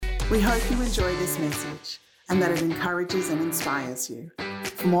We hope you enjoy this message and that it encourages and inspires you.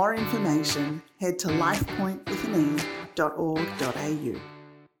 For more information, head to lifepointwithane.org.au.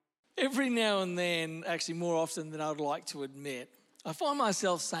 Every now and then, actually more often than I'd like to admit, I find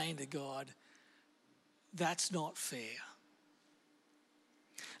myself saying to God, that's not fair.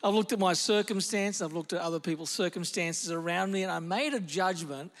 I've looked at my circumstance, I've looked at other people's circumstances around me, and I made a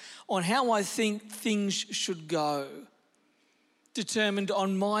judgment on how I think things should go, determined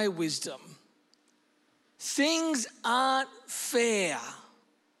on my wisdom. Things aren't fair.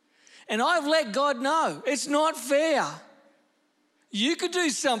 And I've let God know it's not fair. You could do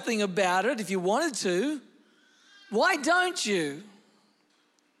something about it if you wanted to. Why don't you?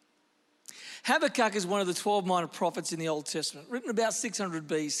 Habakkuk is one of the 12 minor prophets in the Old Testament, written about 600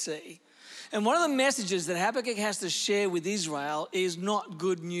 BC. And one of the messages that Habakkuk has to share with Israel is not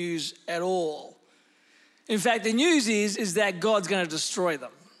good news at all. In fact, the news is that God's going to destroy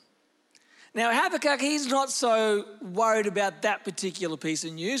them. Now, Habakkuk, he's not so worried about that particular piece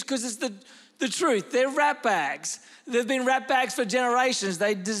of news because it's the truth. They're rat bags. They've been rat bags for generations.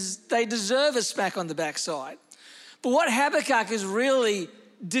 They deserve a smack on the backside. But what Habakkuk is really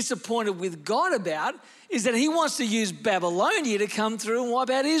disappointed with God about is that he wants to use Babylonia to come through and wipe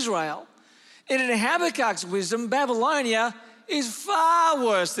out Israel. And in Habakkuk's wisdom, Babylonia is far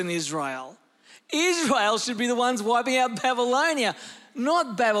worse than Israel. Israel should be the ones wiping out Babylonia,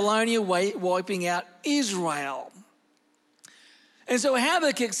 not Babylonia wiping out Israel. And so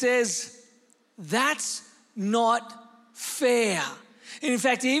Habakkuk says, that's not fair. And in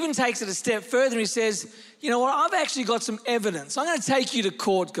fact, he even takes it a step further and he says, you know what, I've actually got some evidence. I'm going to take you to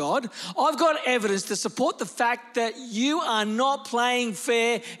court, God. I've got evidence to support the fact that you are not playing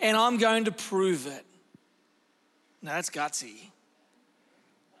fair and I'm going to prove it. Now, that's gutsy.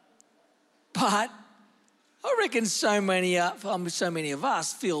 But I reckon so many of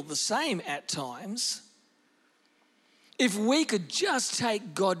us feel the same at times. If we could just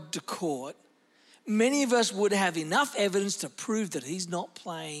take God to court, many of us would have enough evidence to prove that he's not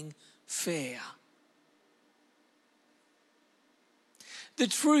playing fair. The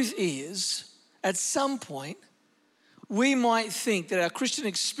truth is, at some point, we might think that our Christian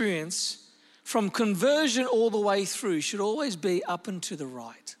experience from conversion all the way through should always be up and to the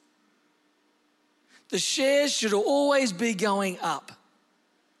right. The shares should always be going up.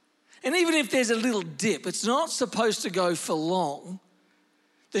 And even if there's a little dip, it's not supposed to go for long.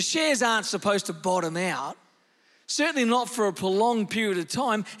 The shares aren't supposed to bottom out, certainly not for a prolonged period of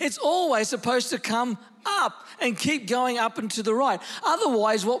time. It's always supposed to come up and keep going up and to the right.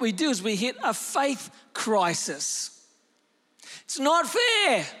 Otherwise, what we do is we hit a faith crisis. It's not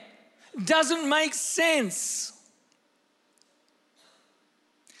fair. It doesn't make sense.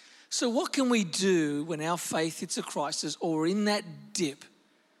 So what can we do when our faith hits a crisis or in that dip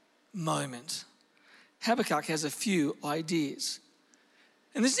moment? Habakkuk has a few ideas.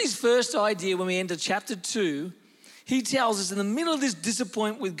 And this is his first idea when we enter chapter 2. He tells us in the middle of this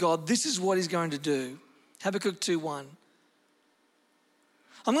disappointment with God, this is what he's going to do. Habakkuk 2:1.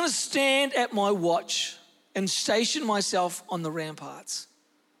 I'm going to stand at my watch and station myself on the ramparts.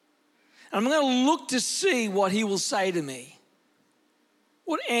 And I'm going to look to see what he will say to me.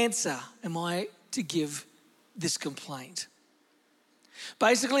 What answer am I to give this complaint?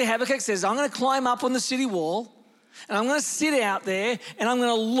 Basically, Habakkuk says, I'm going to climb up on the city wall and I'm going to sit out there and I'm going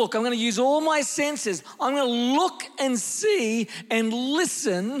to look. I'm going to use all my senses. I'm going to look and see and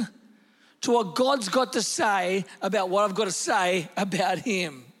listen to what God's got to say about what I've got to say about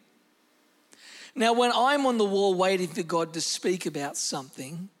him. Now, when I'm on the wall waiting for God to speak about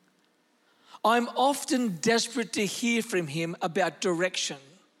something, I'm often desperate to hear from him about direction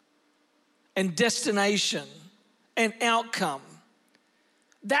and destination and outcome.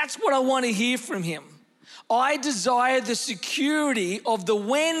 That's what I want to hear from him. I desire the security of the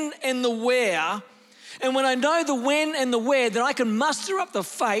when and the where. And when I know the when and the where, then I can muster up the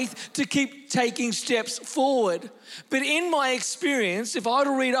faith to keep taking steps forward. But in my experience, if I were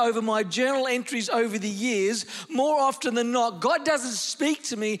to read over my journal entries over the years, more often than not, God doesn't speak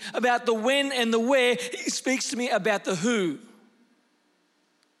to me about the when and the where. He speaks to me about the who.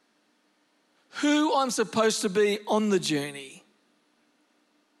 Who I'm supposed to be on the journey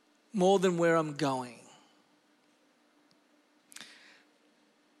more than where I'm going.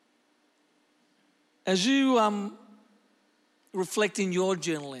 As you reflect in your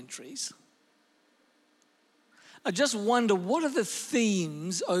journal entries, I just wonder, what are the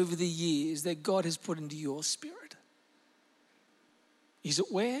themes over the years that God has put into your spirit? Is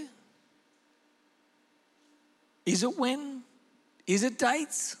it where? Is it when? Is it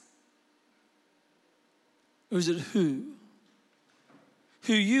dates? Or is it who?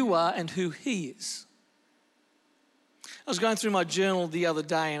 who you are and who He is. I was going through my journal the other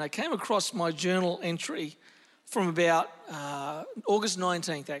day and I came across my journal entry from about August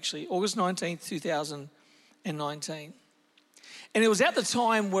 19th, 2019. And it was at the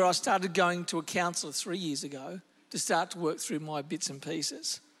time where I started going to a counsellor 3 years ago to start to work through my bits and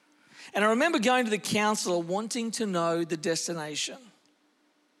pieces. And I remember going to the counsellor wanting to know the destination.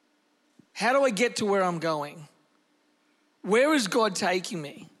 How do I get to where I'm going? Where is God taking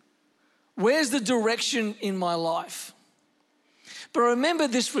me? Where's the direction in my life? But I remember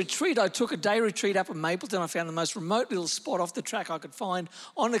this retreat. I took a day retreat up in Mapleton. I found the most remote little spot off the track I could find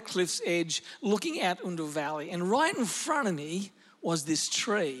on a cliff's edge, looking out into a valley. And right in front of me was this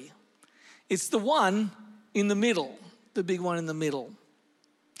tree. It's the one in the middle, the big one in the middle.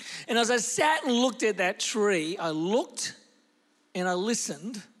 And as I sat and looked at that tree, I looked and I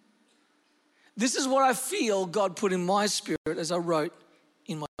listened. This is what I feel God put in my spirit as I wrote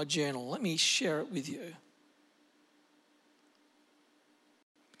in my journal. Let me share it with you.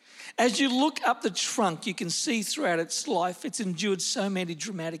 As you look up the trunk, you can see throughout its life, it's endured so many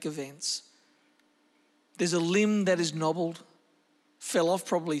dramatic events. There's a limb that is nobbled, fell off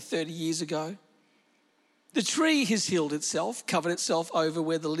probably 30 years ago. The tree has healed itself, covered itself over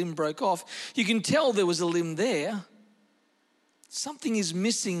where the limb broke off. You can tell there was a limb there. Something is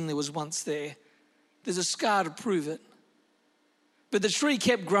missing that was once there. There's a scar to prove it. But the tree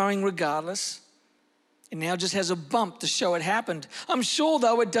kept growing regardless. It now just has a bump to show it happened. I'm sure,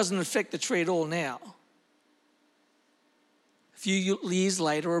 though, it doesn't affect the tree at all now. A few years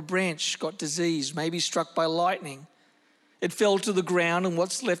later, a branch got diseased, maybe struck by lightning. It fell to the ground, and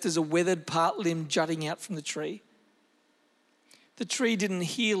what's left is a weathered part limb jutting out from the tree. The tree didn't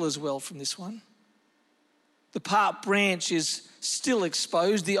heal as well from this one. The part branch is still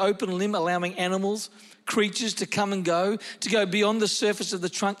exposed, the open limb allowing animals, creatures to come and go, to go beyond the surface of the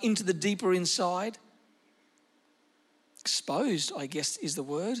trunk into the deeper inside. Exposed, I guess, is the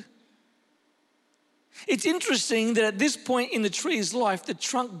word. It's interesting that at this point in the tree's life, the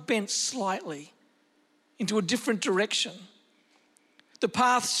trunk bent slightly into a different direction. The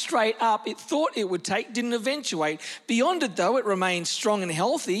path straight up it thought it would take didn't eventuate. Beyond it, though, it remained strong and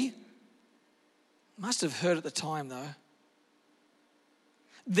healthy. Must have hurt at the time, though.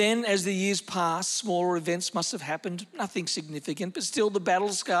 Then, as the years passed, smaller events must have happened, nothing significant, but still the battle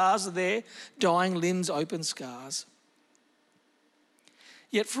scars are there, dying limbs, open scars.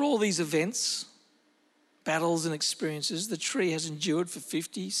 Yet for all these events, battles and experiences, the tree has endured for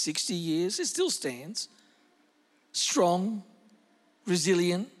 50, 60 years. It still stands, strong,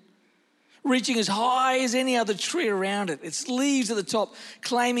 resilient, reaching as high as any other tree around it. Its leaves at the top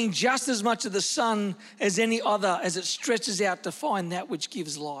claiming just as much of the sun as any other as it stretches out to find that which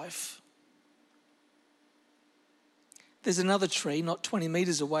gives life. There's another tree not 20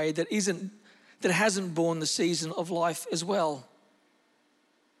 metres away that hasn't borne the season of life as well.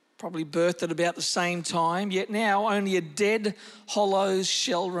 Probably birthed at about the same time, yet now only a dead, hollow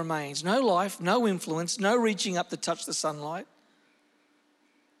shell remains. No life, no influence, no reaching up to touch the sunlight.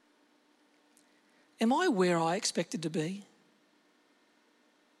 Am I where I expected to be?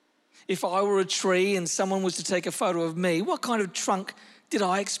 If I were a tree and someone was to take a photo of me, what kind of trunk did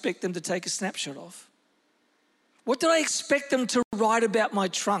I expect them to take a snapshot of? What did I expect them to write about my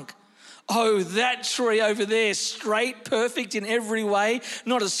trunk? Oh, that tree over there, straight, perfect in every way,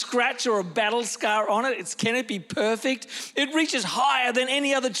 not a scratch or a battle scar on it. Can it be perfect? It reaches higher than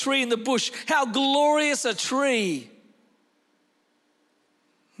any other tree in the bush. How glorious a tree.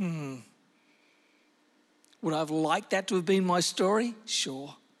 Would I have liked that to have been my story?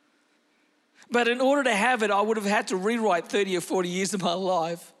 Sure. But in order to have it, I would have had to rewrite 30 or 40 years of my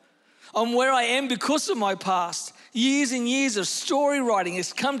life. I'm where I am because of my past. Years and years of story writing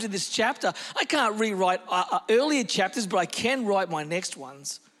has come to this chapter. I can't rewrite earlier chapters, but I can write my next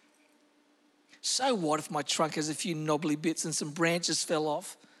ones. So what if my trunk has a few knobbly bits and some branches fell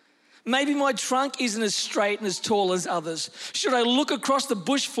off? Maybe my trunk isn't as straight and as tall as others. Should I look across the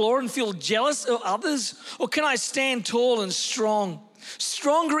bush floor and feel jealous of others? Or can I stand tall and strong?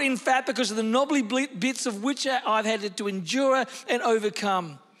 Stronger, in fact, because of the knobbly bits of which I've had to endure and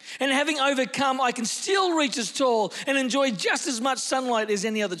overcome. And having overcome, I can still reach as tall and enjoy just as much sunlight as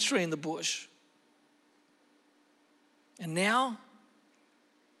any other tree in the bush. And now,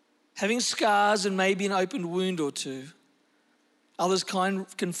 having scars and maybe an open wound or two, others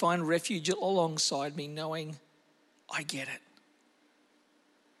can find refuge alongside me, knowing I get it.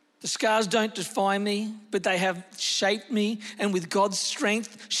 The scars don't define me, but they have shaped me, and with God's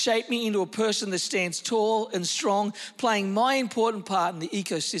strength, shaped me into a person that stands tall and strong, playing my important part in the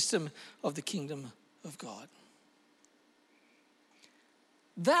ecosystem of the kingdom of God.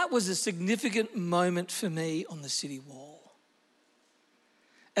 That was a significant moment for me on the city wall.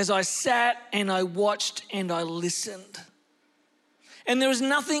 As I sat and I watched and I listened. And there was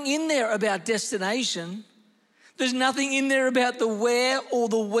nothing in there about destination. There's nothing in there about the where or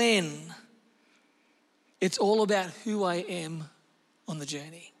the when. It's all about who I am on the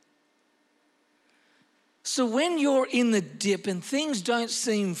journey. So when you're in the dip and things don't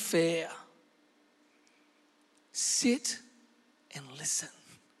seem fair, sit and listen.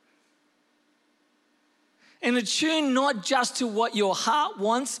 And attune not just to what your heart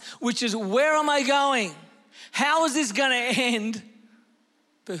wants, which is, where am I going? How is this going to end?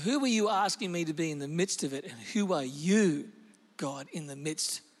 But who are you asking me to be in the midst of it? And who are you, God, in the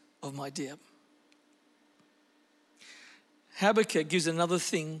midst of my dip? Habakkuk gives another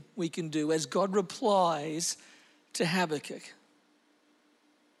thing we can do as God replies to Habakkuk.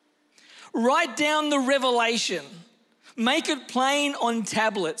 Write down the revelation. Make it plain on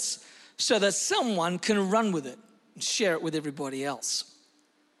tablets so that someone can run with it and share it with everybody else.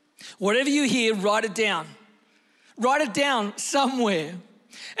 Whatever you hear, write it down. Write it down somewhere.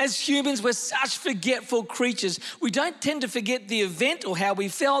 As humans, we're such forgetful creatures. We don't tend to forget the event or how we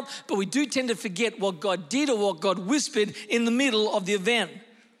felt, but we do tend to forget what God did or what God whispered in the middle of the event.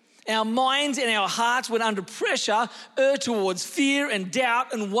 Our minds and our hearts, when under pressure, err towards fear and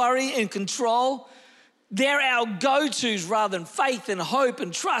doubt and worry and control. They're our go-tos rather than faith and hope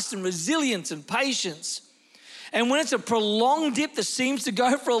and trust and resilience and patience. And when it's a prolonged dip that seems to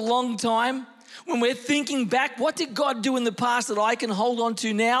go for a long time, when we're thinking back, what did God do in the past that I can hold on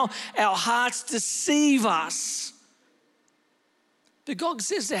to now? Our hearts deceive us. But God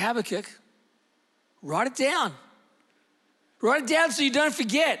says to Habakkuk, write it down. Write it down so you don't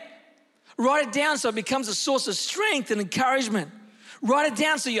forget. Write it down so it becomes a source of strength and encouragement. Write it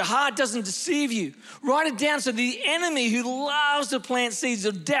down so your heart doesn't deceive you. Write it down so the enemy who loves to plant seeds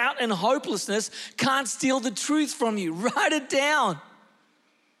of doubt and hopelessness can't steal the truth from you. Write it down.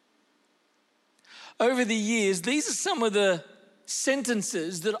 Over the years, these are some of the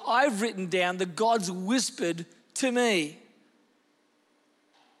sentences that I've written down that God's whispered to me.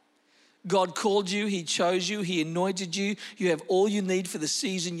 God called you, He chose you, He anointed you. You have all you need for the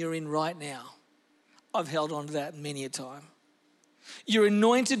season you're in right now. I've held on to that many a time. You're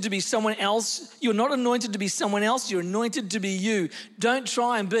anointed to be someone else. You're not anointed to be someone else. You're anointed to be you. Don't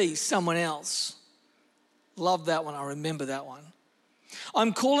try and be someone else. Love that one. I remember that one.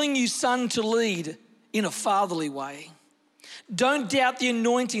 I'm calling you, son, to lead in a fatherly way. Don't doubt the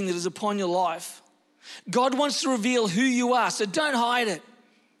anointing that is upon your life. God wants to reveal who you are, so don't hide it.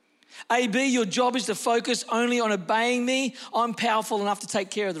 AB, your job is to focus only on obeying me. I'm powerful enough to take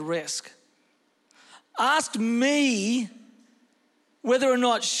care of the rest. Ask me whether or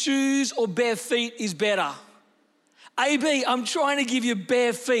not shoes or bare feet is better. AB, I'm trying to give you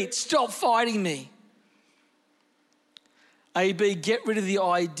bare feet. Stop fighting me. AB, get rid of the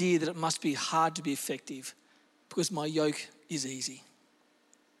idea that it must be hard to be effective because my yoke is easy.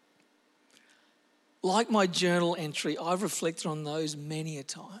 Like my journal entry, I've reflected on those many a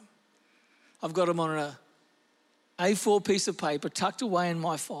time. I've got them on an A4 piece of paper tucked away in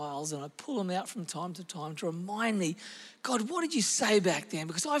my files, and I pull them out from time to time to remind me, God, what did you say back then?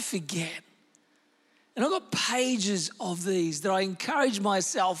 Because I forget. And I've got pages of these that I encourage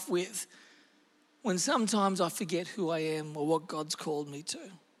myself with when sometimes I forget who I am or what God's called me to.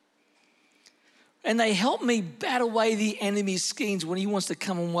 And they help me bat away the enemy's schemes when he wants to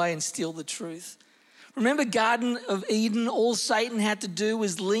come away and steal the truth. Remember Garden of Eden, all Satan had to do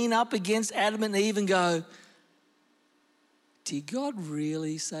was lean up against Adam and Eve and go, did God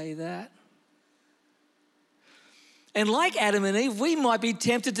really say that? And like Adam and Eve, we might be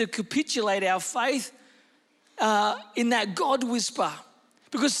tempted to capitulate our faith in that God whisper.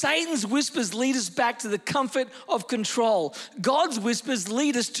 Because Satan's whispers lead us back to the comfort of control. God's whispers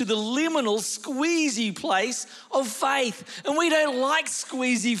lead us to the liminal, squeezy place of faith. And we don't like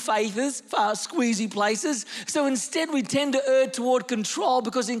squeezy places. So instead we tend to err toward control,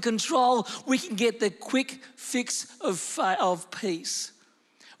 because in control we can get the quick fix of peace.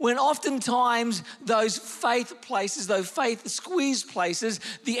 When oftentimes those faith places, those faith squeeze places,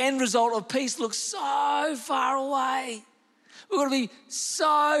 the end result of peace looks so far away. We've got to be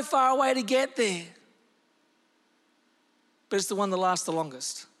so far away to get there. But it's the one that lasts the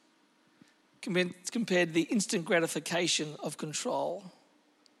longest compared to the instant gratification of control.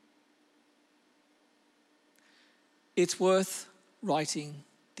 It's worth writing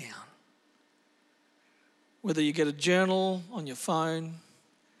down. Whether you get a journal on your phone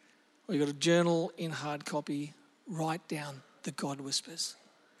or you've got a journal in hard copy, write down the God whispers.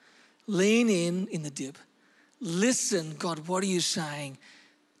 Lean in the dip. Listen, God, what are you saying?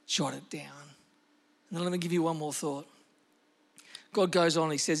 jot it down. And then let me give you one more thought. God goes on,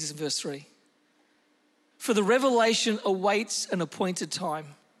 he says this in verse 3. For the revelation awaits an appointed time.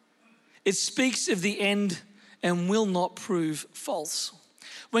 It speaks of the end and will not prove false.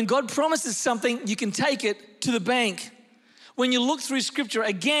 When God promises something, you can take it to the bank. When you look through Scripture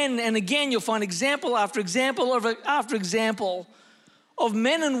again and again, you'll find example after example after example of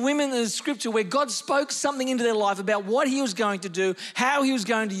men and women in Scripture where God spoke something into their life about what he was going to do, how he was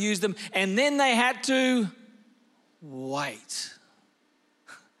going to use them, and then they had to wait.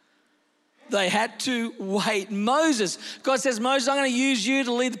 They had to wait. Moses, God says, Moses, I'm going to use you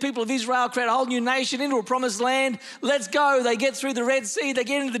to lead the people of Israel, create a whole new nation into a promised land. Let's go. They get through the Red Sea. They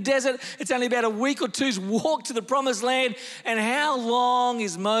get into the desert. It's only about a week or two's walk to the promised land. And how long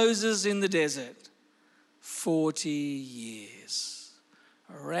is Moses in the desert? 40 years.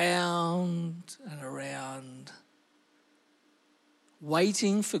 Around and around,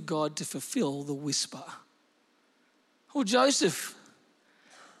 waiting for God to fulfill the whisper. Or Joseph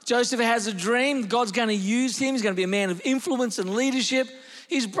has a dream. God's going to use him. He's going to be a man of influence and leadership.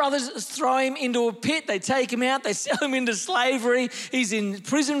 His brothers throw him into a pit. They take him out. They sell him into slavery. He's in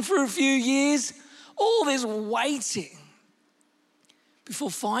prison for a few years. All this waiting before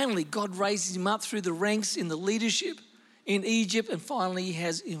finally God raises him up through the ranks in the leadership in Egypt, and finally he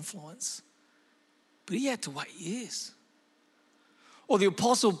has influence. But he had to wait years. Or the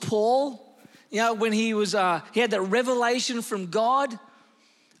Apostle Paul, when he had that revelation from God.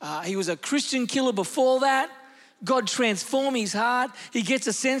 He was a Christian killer before that. God transformed his heart. He gets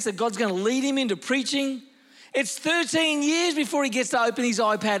a sense that God's going to lead him into preaching. It's 13 years before he gets to open his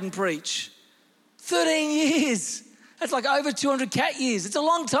iPad and preach. 13 years. That's like over 200 cat years. It's a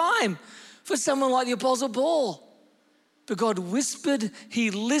long time for someone like the Apostle Paul. But God whispered,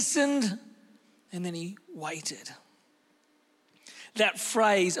 he listened, and then he waited. That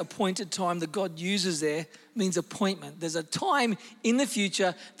phrase, appointed time, that God uses there means appointment. There's a time in the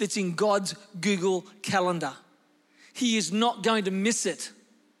future that's in God's Google Calendar. He is not going to miss it.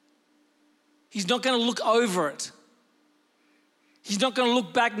 He's not going to look over it. He's not going to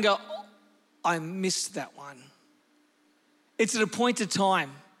look back and go, oh, I missed that one. It's an appointed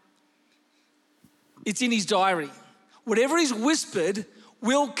time. It's in his diary. Whatever he's whispered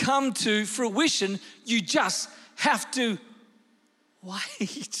will come to fruition. You just have to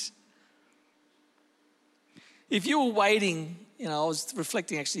wait. If you were waiting, I was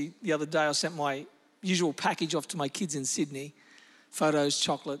reflecting actually the other day, I sent my usual package off to my kids in Sydney, photos,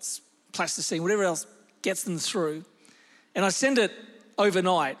 chocolates, plasticine, whatever else gets them through. And I send it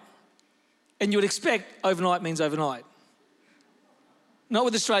overnight. And you would expect overnight means overnight. Not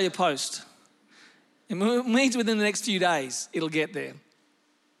with Australia Post. It means within the next few days it'll get there.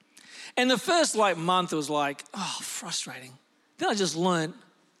 And the first month it was frustrating. Then I just learned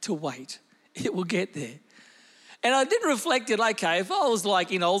to wait. It will get there. And I did reflect it, okay, if I was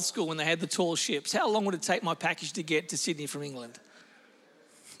in old school when they had the tall ships, how long would it take my package to get to Sydney from England?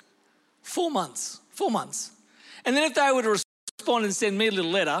 4 months. 4 months. And then if they were to respond and send me a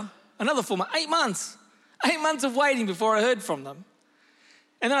little letter, another 4 months, 8 months. 8 months of waiting before I heard from them.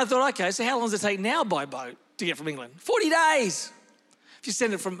 And then I thought, okay, so how long does it take now by boat to get from England? 40 days. If you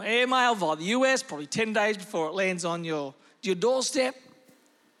send it from airmail via the US, probably 10 days before it lands on your doorstep.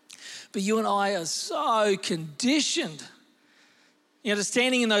 But you and I are so conditioned, to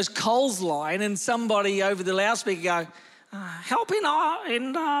standing in those Coles line and somebody over the loudspeaker go, help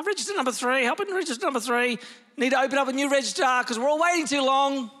in register number 3, help in register number 3. Need to open up a new register because we're all waiting too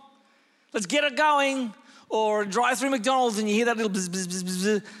long. Let's get it going. Or drive through McDonald's and you hear that little bzz, bzz, bzz,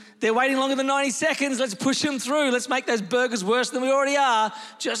 bzz. They're waiting longer than 90 seconds. Let's push them through. Let's make those burgers worse than we already are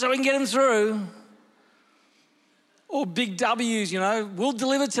just so we can get them through. Or big W's, we'll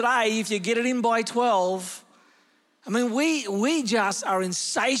deliver today if you get it in by 12. I mean, we just are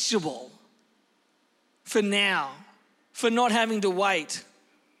insatiable for now, for not having to wait.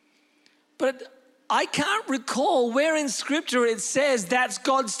 But I can't recall where in Scripture it says that's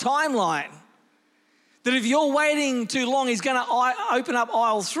God's timeline. That if you're waiting too long, he's going to open up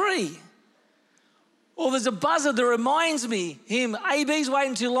aisle 3. Or there's a buzzer that reminds me, AB's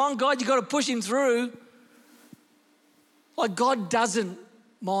waiting too long. God, you've got to push him through. God doesn't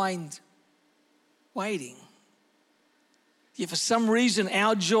mind waiting. Yet for some reason,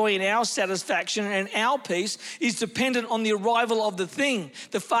 our joy and our satisfaction and our peace is dependent on the arrival of the thing.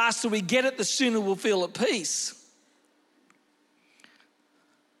 The faster we get it, the sooner we'll feel at peace.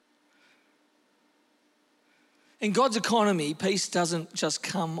 In God's economy, peace doesn't just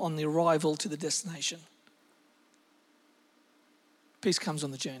come on the arrival to the destination. Peace comes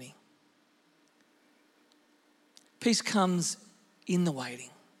on the journey. Peace comes in the waiting.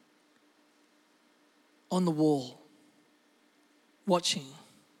 on the wall, watching,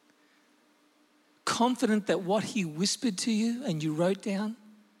 confident that what he whispered to you and you wrote down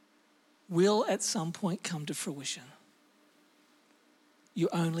will at some point come to fruition. You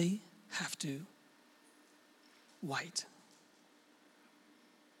only have to wait.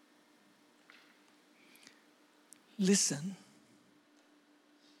 Listen,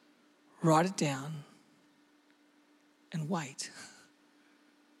 write it down, and wait.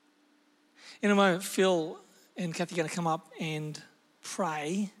 In a moment, Phil and Kathy are going to come up and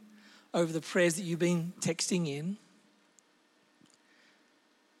pray over the prayers that you've been texting in.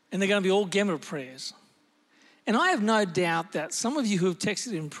 And they're going to be all gamut of prayers. And I have no doubt that some of you who have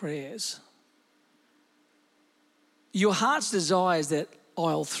texted in prayers, your heart's desire is that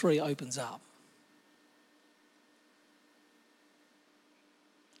aisle 3 opens up.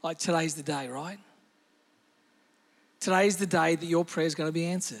 Like today's the day, right? Today's the day that your prayer is going to be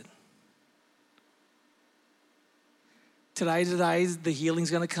answered. Today's the day the healing's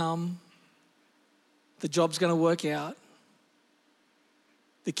going to come. The job's going to work out.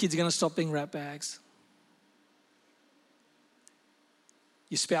 The kids are going to stop being rat bags.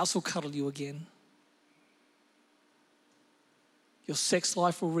 Your spouse will cuddle you again. Your sex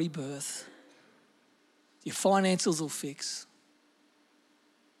life will rebirth. Your finances will fix.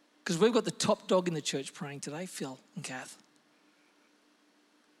 Because we've got the top dog in the church praying today, Phil and Kath.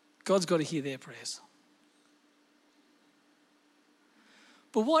 God's got to hear their prayers.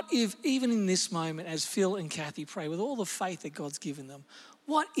 But what if, even in this moment, as Phil and Kathy pray with all the faith that God's given them,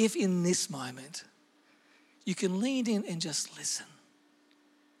 what if in this moment you can lean in and just listen?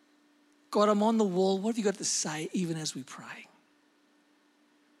 God, I'm on the wall. What have you got to say even as we pray?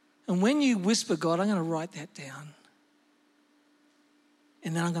 And when you whisper, God, I'm going to write that down.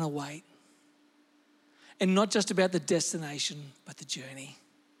 And then I'm going to wait. And not just about the destination, but the journey.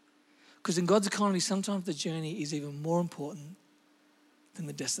 Because in God's economy, sometimes the journey is even more important than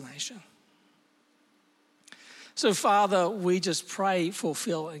the destination. So, Father, we just pray for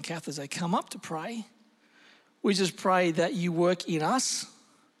Phil and Kath as they come up to pray. We just pray that you work in us,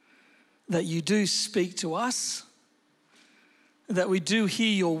 that you do speak to us, that we do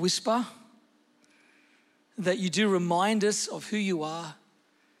hear your whisper, that you do remind us of who you are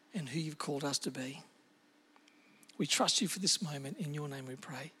and who you've called us to be. We trust you for this moment. In your name we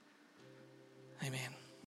pray. Amen.